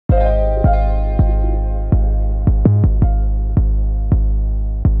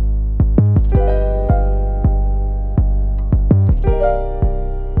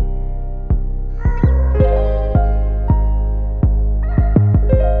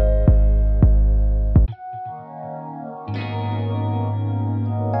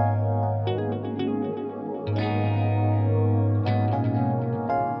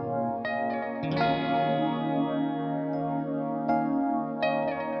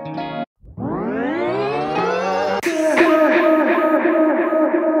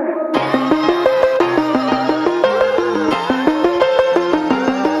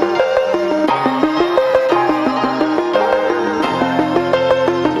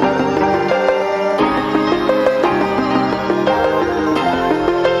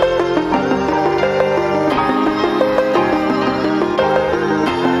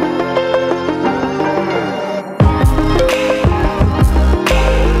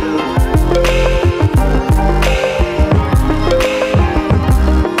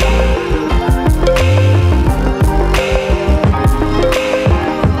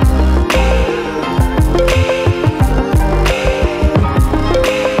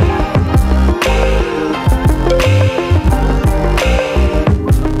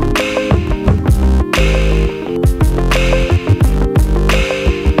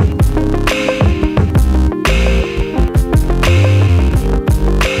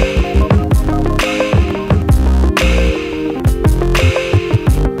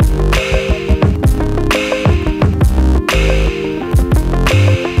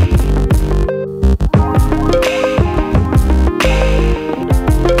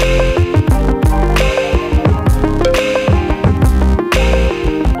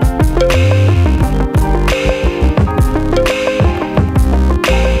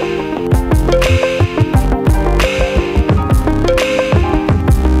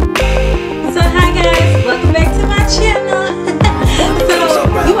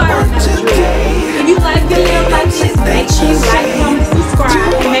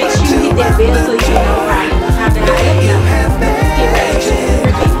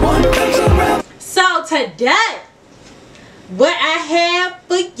today what I have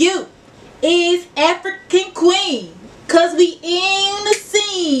for you is African Queen, cause we in the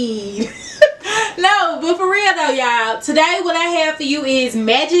scene. No, but for real though, y'all, today what I have for you is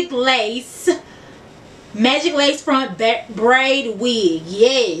magic lace front braid wig.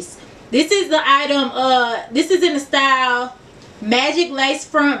 Yes, this is the item. This is in the style magic lace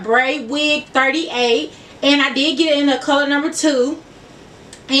front braid wig 38, and I did get it in the color number 2.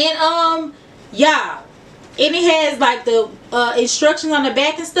 And y'all, and it has like the instructions on the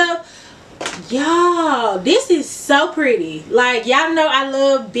back and stuff. Y'all, this is so pretty. Like, y'all know I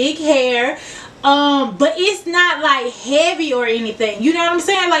love big hair, but it's not like heavy or anything, you know what I'm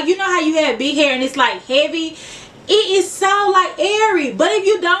saying? Like, you know how you have big hair and it's like heavy? It is so like airy. But if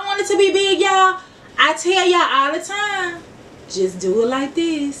you don't want it to be big, y'all, I tell y'all all the time, just do it like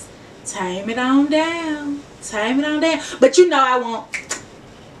this. Tame it on down. Tame it on down. But you know I won't.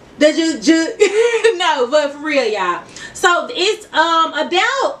 No, but for real, y'all. So it's about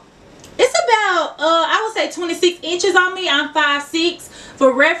I would say 26 inches on me. I'm 5'6".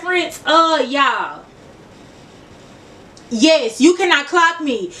 For reference, y'all, yes, you cannot clock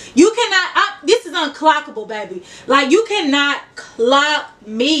me. You cannot. This is unclockable, baby. Like, you cannot clock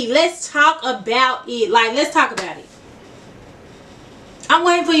me. Let's talk about it. Like, let's talk about it. I'm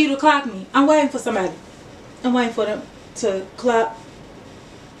waiting for you to clock me. I'm waiting for somebody. I'm waiting for them to clock.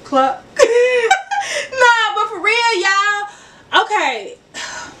 Nah, but for real, y'all. Okay,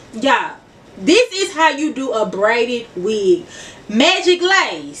 y'all, this is how you do a braided wig. Magic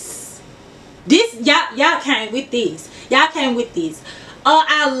lace. This, y'all came with this. Y'all came with this.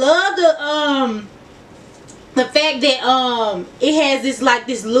 I love the fact that it has this like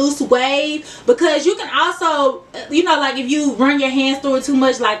this loose wave, because you can also, you know, like if you run your hands through it too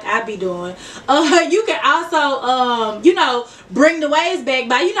much, like I be doing, you can also you know, bring the waves back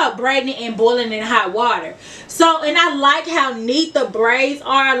by, you know, braiding it and boiling it in hot water. So, and I like how neat the braids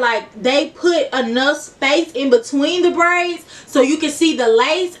are. Like, they put enough space in between the braids so you can see the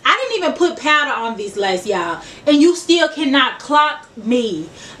lace. I didn't even put powder on this lace, y'all, and you still cannot clock me.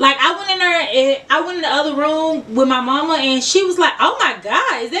 Like, I went in there and I went in the other room with my mama, and she was like, oh my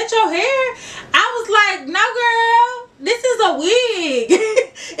god, is that your hair? I was like, no girl, this is a wig.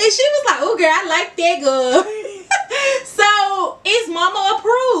 And she was like, oh girl, I like that, girl. So it's mama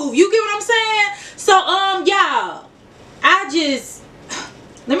approved, you get what I'm saying? So y'all,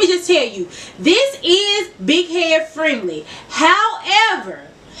 let me just tell you, this is big hair friendly. However,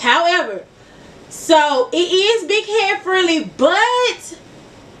 so it is big hair friendly, but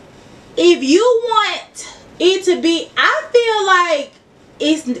if you want it to be, I feel like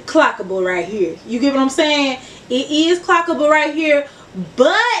it's clockable right here. You get what I'm saying? It is clockable right here,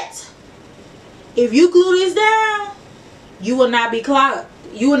 but if you glue this down, you will not be clocked.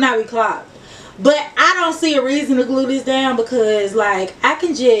 You will not be clocked. But I don't see a reason to glue this down, because like I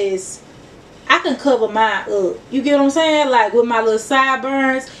can cover mine up. You get what I'm saying? Like with my little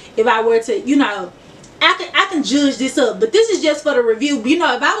sideburns, if I were to, you know, I can judge this up. But this is just for the review. You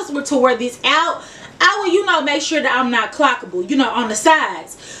know, if I was to wear this out, I would, you know, make sure that I'm not clockable, you know, on the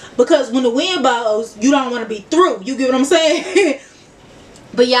sides. Because when the wind blows, you don't want to be through. You get what I'm saying?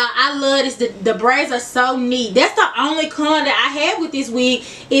 But y'all, I love this. The braids are so neat. That's the only con that I have with this wig,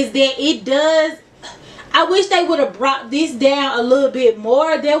 is that it does, I wish they would have brought this down a little bit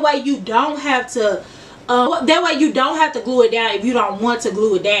more. That way you don't have to glue it down if you don't want to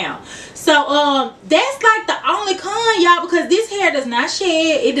glue it down. So that's like the only con, y'all, because this hair does not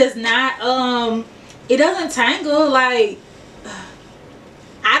shed. It does not it doesn't tangle. Like,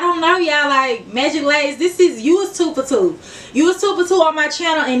 I don't know, y'all. Like, magic lace, this is, you was 2 for 2. You was 2 for 2 on my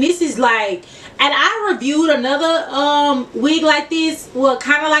channel, and this is like, and I reviewed another wig like this, well,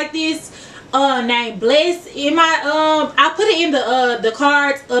 kind of like this, named Bless. In my I put it in the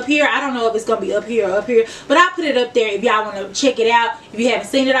cards up here. I don't know if it's gonna be up here or up here, but I'll put it up there if y'all want to check it out if you haven't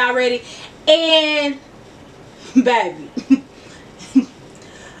seen it already. And baby,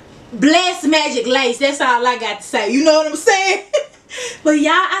 Bless magic lace, that's all I got to say. You know what I'm saying? But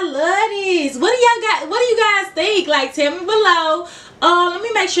y'all, I love this. What do you guys think? Like, tell me below. Let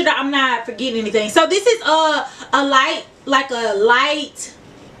me make sure that I'm not forgetting anything. So this is a light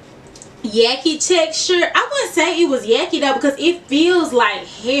yaki texture. I wouldn't say it was yaki though, because it feels like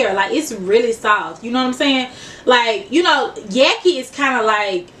hair. Like, it's really soft. You know what I'm saying? Like, you know, yaki is kind of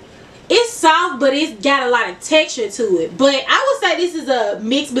like, it's soft, but it's got a lot of texture to it. But I would say this is a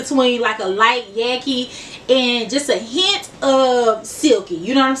mix between like a light yaki and just a hint of silky.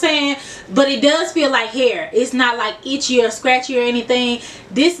 You know what I'm saying? But it does feel like hair. It's not like itchy or scratchy or anything.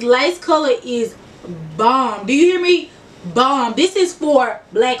 This lace color is bomb. Do you hear me? Bomb. This is for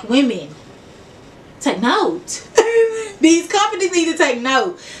black women. take note. These companies need to take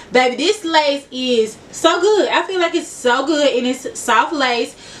note. Baby, this lace is so good. I feel like it's so good, and it's soft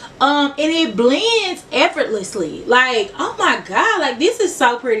lace. And it blends effortlessly. Like, oh my god, like this is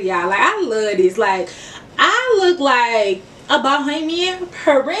so pretty, y'all. Like, I love this. Like, I look like a Bahamian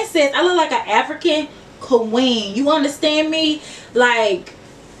princess. I look like an African queen. You understand me? Like,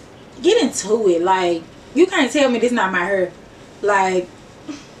 get into it. Like, you can't tell me this not my hair. Like,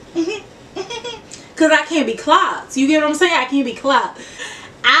 because I can't be clocked. You get what I'm saying? I can't be clocked.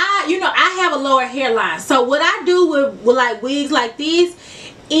 You know, I have a lower hairline. So what I do with like wigs like this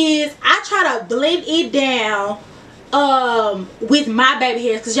is I try to blend it down with my baby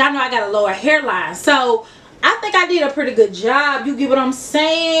hairs, because y'all know I got a lower hairline. So I think I did a pretty good job. You get what I'm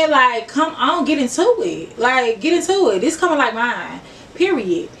saying? Like, come on, get into it. Like, get into it. This coming like mine.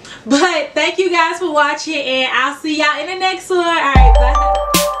 Period. But thank you guys for watching, and I'll see y'all in the next one. All right, bye.